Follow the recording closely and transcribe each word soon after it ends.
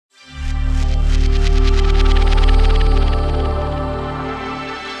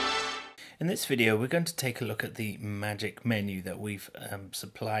this video we're going to take a look at the magic menu that we've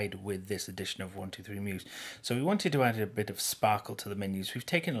supplied with this edition of 123 Muse. So we wanted to add a bit of sparkle to the menus. We've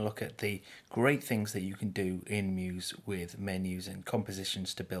taken a look at the great things that you can do in Muse with menus and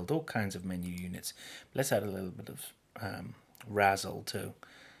compositions to build all kinds of menu units. Let's add a little bit of razzle to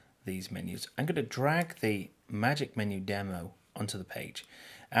these menus. I'm going to drag the magic menu demo onto the page.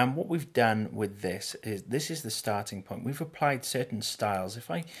 And what we've done with this is the starting point. We've applied certain styles.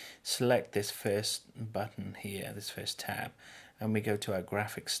 If I select this first button here, this first tab, and we go to our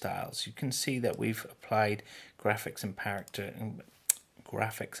graphic styles, you can see that we've applied graphics and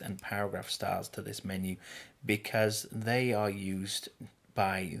paragraph styles to this menu because they are used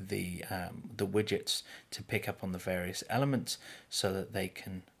by the widgets to pick up on the various elements so that they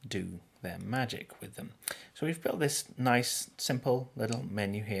can do their magic with them. So we've built this nice simple little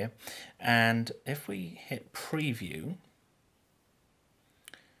menu here, and if we hit preview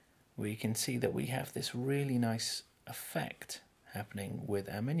we can see that we have this really nice effect happening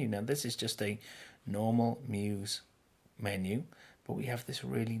with our menu. Now this is just a normal Muse menu, but we have this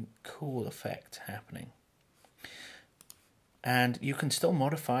really cool effect happening. And you can still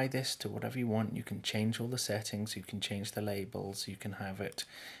modify this to whatever you want. You can change all the settings, you can change the labels, you can have it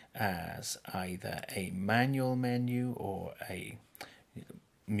as either a manual menu or a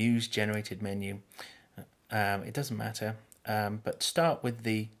Muse generated menu. It doesn't matter, but start with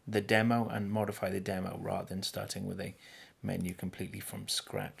the demo and modify the demo rather than starting with a menu completely from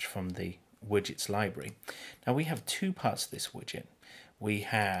scratch from the widgets library. Now we have two parts of this widget. We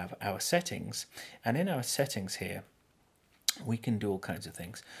have our settings, and in our settings here we can do all kinds of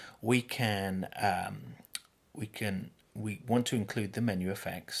things. We want to include the menu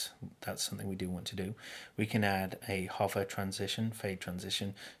effects. That's something we do want to do. We can add a hover transition, fade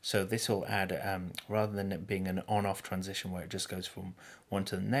transition. So this will add, rather than it being an on-off transition where it just goes from one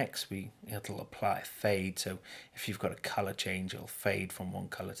to the next, it'll apply a fade. So if you've got a color change, it'll fade from one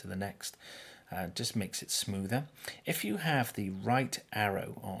color to the next. Just makes it smoother. If you have the right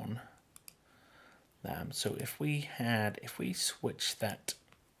arrow on, so if we switch that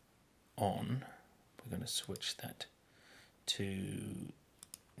on, we're going to switch that to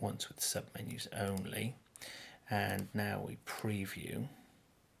once with submenus only, and now we preview,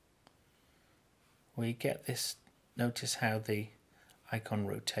 we get this, notice how the icon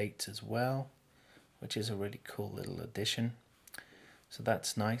rotates as well, which is a really cool little addition. So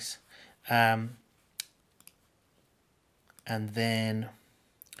that's nice. And then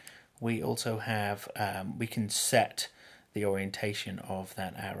we also have, we can set the orientation of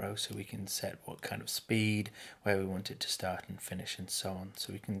that arrow, so we can set what kind of speed, where we want it to start and finish and so on.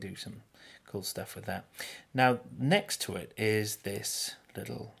 So we can do some cool stuff with that. Now next to it is this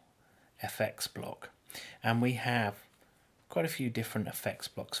little FX block, and we have quite a few different effects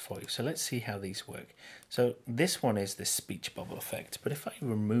blocks for you. So let's see how these work. So this one is the speech bubble effect, but if I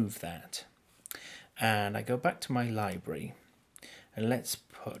remove that and I go back to my library, and let's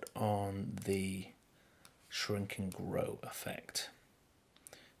put on the shrink and grow effect.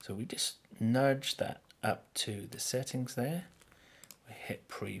 So we just nudge that up to the settings there. We hit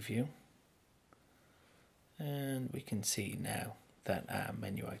preview, and we can see now that our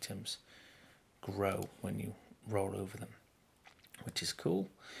menu items grow when you roll over them, which is cool.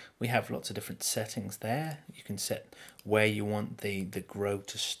 We have lots of different settings there. You can set where you want the grow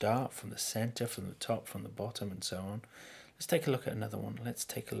to start, from the center, from the top, from the bottom, and so on. Let's take a look at another one. Let's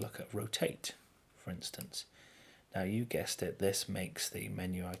take a look at rotate, for instance. Now you guessed it, this makes the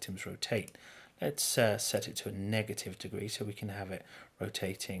menu items rotate. Let's set it to a negative degree so we can have it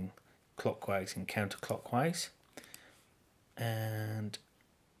rotating clockwise and counterclockwise. And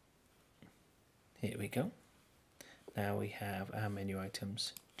here we go. Now we have our menu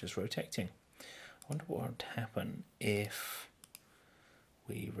items just rotating. I wonder what would happen if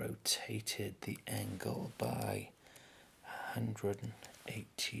we rotated the angle by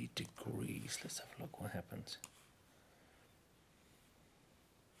 180 degrees. Let's have a look what happens.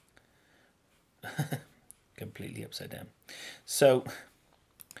 Completely upside down. So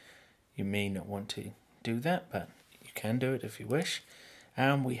you may not want to do that, but you can do it if you wish.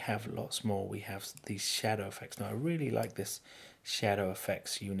 And we have lots more. We have these shadow effects. Now I really like this shadow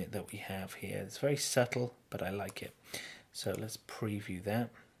effects unit that we have here. It's very subtle, but I like it. So let's preview that.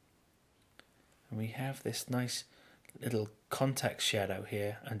 And we have this nice little contact shadow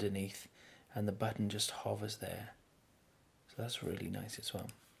here underneath, and the button just hovers there. So that's really nice as well.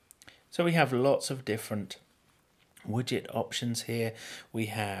 So we have lots of different widget options here. We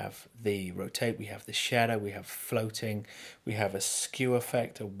have the rotate, we have the shadow, we have floating, we have a skew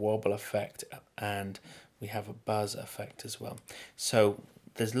effect, a wobble effect, and we have a buzz effect as well. So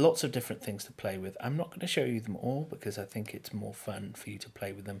there's lots of different things to play with. I'm not going to show you them all because I think it's more fun for you to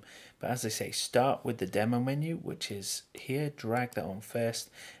play with them. But as I say, start with the demo menu, which is here, drag that on first,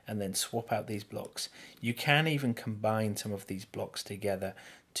 and then swap out these blocks. You can even combine some of these blocks together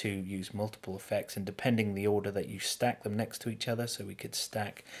to use multiple effects, and depending the order that you stack them next to each other. So we could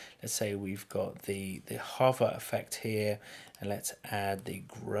stack, let's say we've got the hover effect here, and let's add the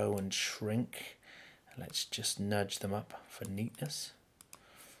grow and shrink. Let's just nudge them up for neatness.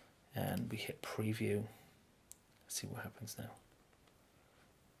 And we hit preview. Let's see what happens now.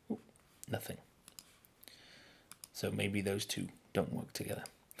 Ooh, nothing. So maybe those two don't work together.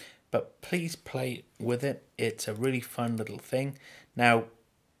 But please play with it. It's a really fun little thing. Now,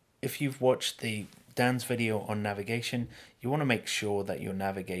 if you've watched Dan's video on navigation, you want to make sure that your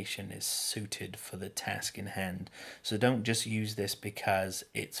navigation is suited for the task in hand. So don't just use this because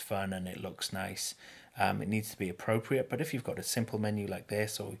it's fun and it looks nice. It needs to be appropriate, but if you've got a simple menu like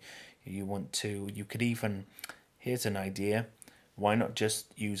this, or you want to, you could even, here's an idea, why not just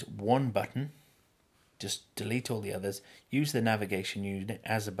use one button, just delete all the others, use the navigation unit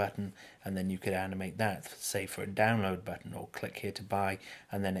as a button, and then you could animate that, say for a download button, or click here to buy,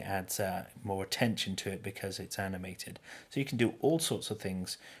 and then it adds more attention to it because it's animated. So you can do all sorts of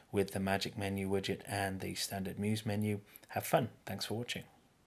things with the Magic Menu widget and the standard Muse menu. Have fun. Thanks for watching.